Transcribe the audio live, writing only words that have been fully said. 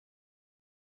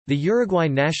The Uruguay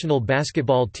national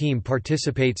basketball team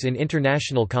participates in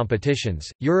international competitions.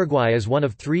 Uruguay is one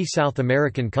of 3 South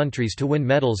American countries to win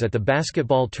medals at the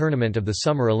basketball tournament of the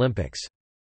Summer Olympics.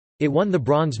 It won the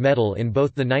bronze medal in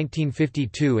both the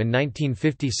 1952 and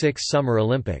 1956 Summer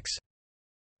Olympics.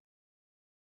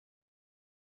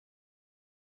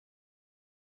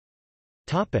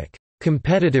 Topic: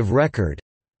 Competitive record.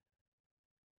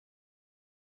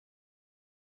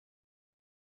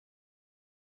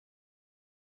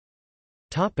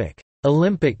 Topic: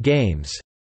 Olympic Games.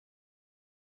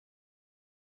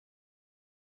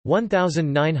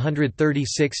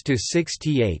 1936 to 6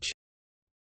 th,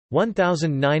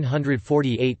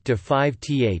 1948 to 5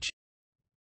 th,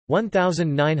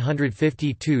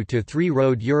 1952 to 3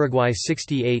 road Uruguay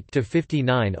 68 to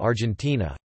 59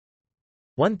 Argentina,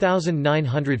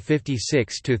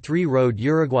 1956 to 3 road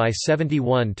Uruguay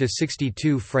 71 to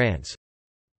 62 France,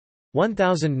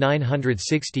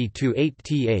 1960 to 8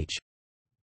 th,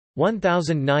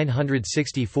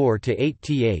 1964 to 8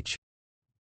 th,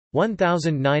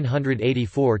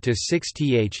 1984 to 6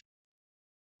 th.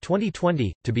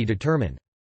 2020 to be determined.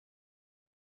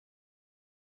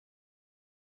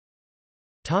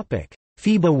 Topic: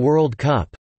 FIBA World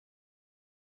Cup.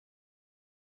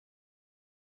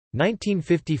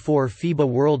 1954 FIBA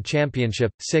World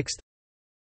Championship 6th,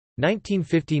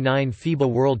 1959 FIBA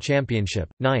World Championship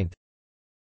 9th,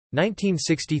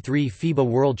 1963 FIBA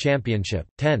World Championship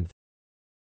 10th,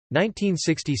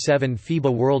 1967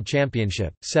 FIBA World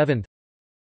Championship 7th,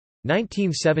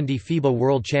 1970 FIBA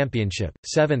World Championship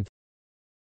 7th,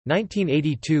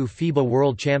 1982 FIBA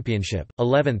World Championship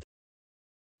 11th,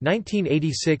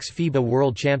 1986 FIBA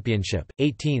World Championship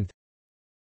 18th,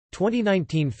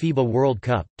 2019 FIBA World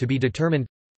Cup to be determined,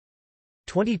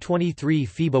 2023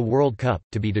 FIBA World Cup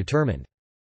to be determined.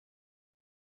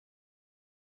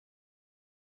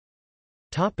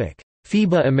 Topic: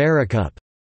 FIBA AmeriCup.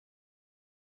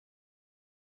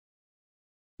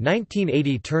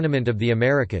 1980 Tournament of the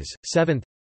Americas, 7th,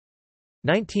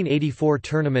 1984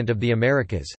 Tournament of the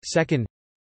Americas, 2nd,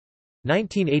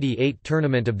 1988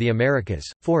 Tournament of the Americas,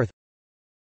 4th,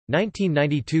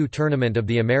 1992 Tournament of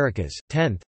the Americas,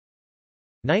 10th,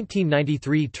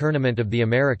 1993 Tournament of the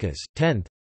Americas, 10th,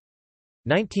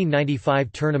 1995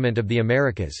 Tournament of the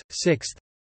Americas, 6th,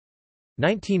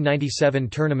 1997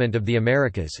 Tournament of the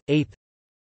Americas, 8th,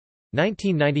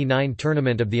 1999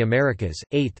 Tournament of the Americas,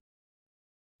 8th,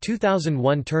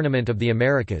 2001 Tournament of the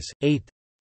Americas, 8th,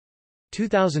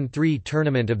 2003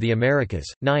 Tournament of the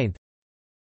Americas, 9th,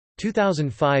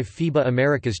 2005 FIBA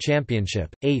Americas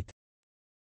Championship, 8th,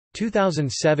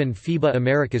 2007 FIBA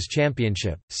Americas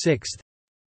Championship, 6th,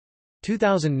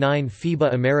 2009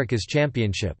 FIBA Americas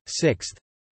Championship, 6th,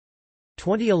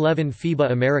 2011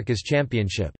 FIBA Americas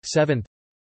Championship, 7th,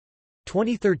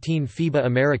 2013 FIBA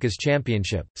Americas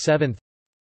Championship, 7th,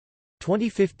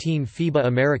 2015 FIBA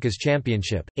Americas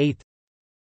Championship, 8th,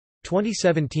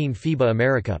 2017 FIBA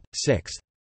AmeriCup, 6th.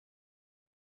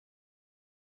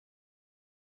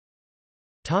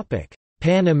 Topic: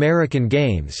 Pan American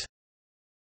Games.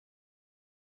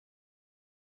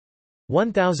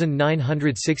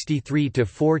 1963 to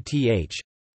 4 th,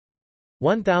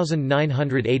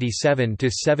 1987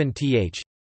 to 7 th,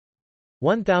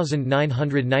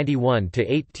 1991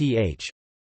 to 8 th,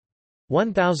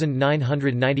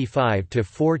 1995 to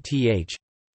 4 th,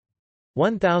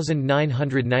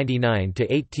 1999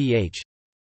 to 8 th,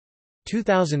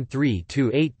 2003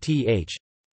 to 8 th,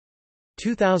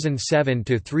 2007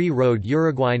 to 3 road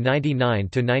Uruguay 99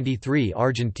 to 93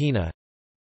 Argentina,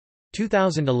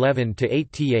 2011 to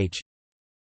 8 th,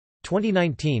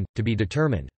 2019 to be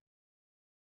determined.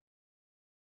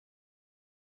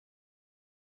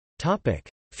 Topic: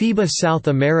 FIBA South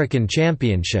American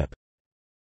Championship.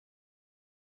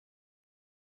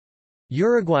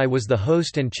 Uruguay was the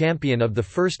host and champion of the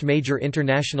first major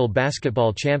international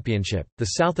basketball championship, the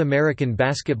South American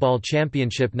Basketball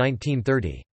Championship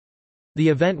 1930. The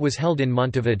event was held in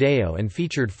Montevideo and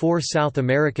featured 4 South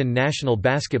American national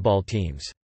basketball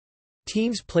teams.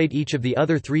 Teams played each of the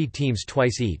other 3 teams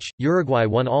twice each. Uruguay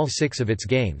won all 6 of its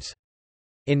games.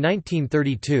 In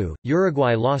 1932,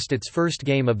 Uruguay lost its first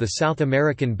game of the South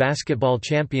American Basketball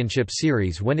Championship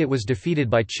Series when it was defeated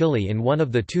by Chile in one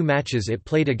of the 2 matches it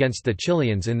played against the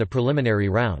Chileans in the preliminary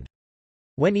round.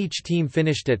 When each team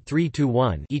finished at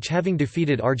 3-1, each having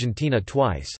defeated Argentina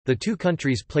twice, the 2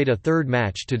 countries played a third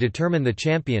match to determine the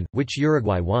champion, which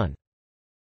Uruguay won.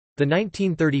 The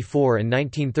 1934 and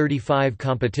 1935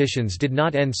 competitions did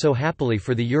not end so happily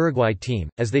for the Uruguay team,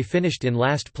 as they finished in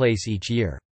last place each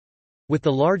year. With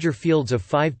the larger fields of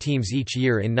 5 teams each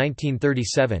year in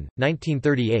 1937,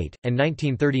 1938, and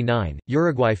 1939,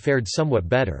 Uruguay fared somewhat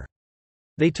better.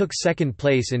 They took second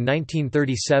place in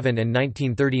 1937 and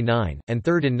 1939, and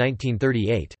third in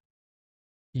 1938.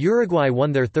 Uruguay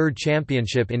won their third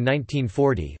championship in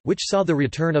 1940, which saw the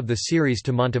return of the series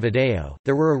to Montevideo.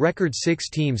 There were a record 6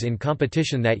 teams in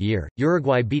competition that year.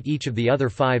 Uruguay beat each of the other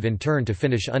 5 in turn to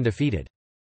finish undefeated.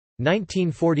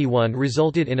 1941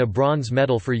 resulted in a bronze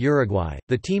medal for Uruguay.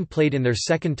 The team played in their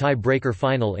second tie-breaker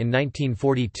final in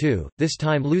 1942, this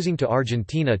time losing to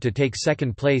Argentina to take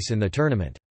second place in the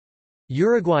tournament.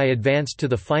 Uruguay advanced to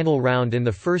the final round in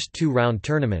the first 2-round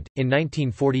tournament, in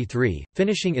 1943,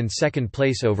 finishing in second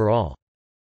place overall.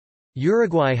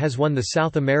 Uruguay has won the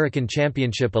South American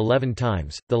Championship 11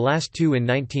 times, the last 2 in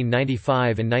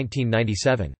 1995 and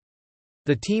 1997.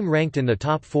 The team ranked in the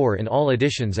top 4 in all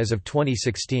editions as of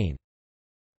 2016.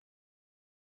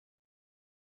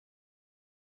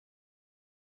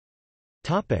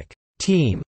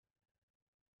 Team.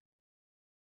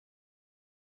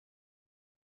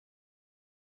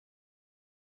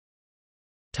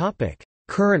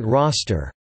 Current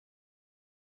roster.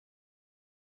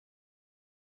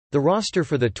 The roster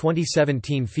for the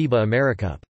 2017 FIBA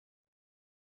AmeriCup.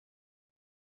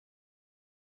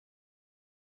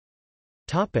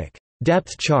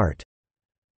 Depth chart.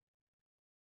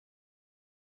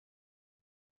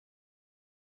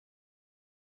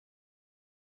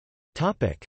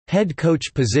 Head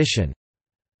coach position.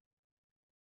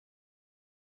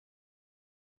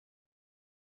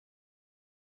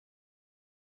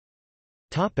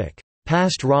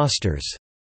 Past rosters.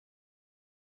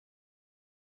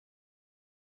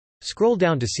 Scroll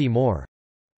down to see more.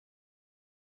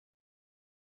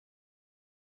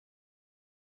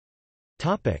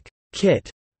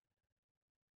 Kit.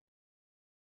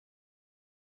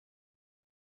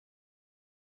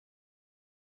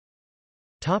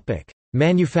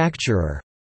 Manufacturer.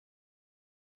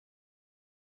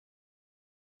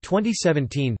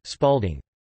 2017, Spalding.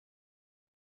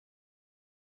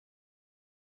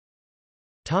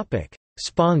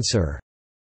 Sponsor.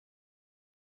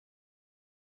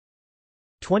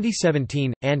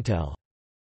 2017, Antel.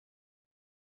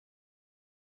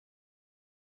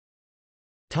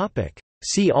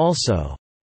 See also: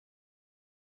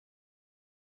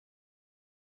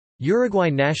 Uruguay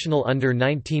national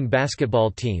under-19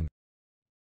 basketball team,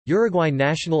 Uruguay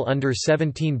national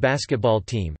under-17 basketball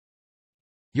team,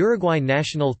 Uruguay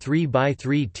national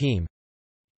 3x3 team,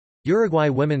 Uruguay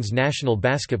women's national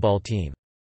basketball team.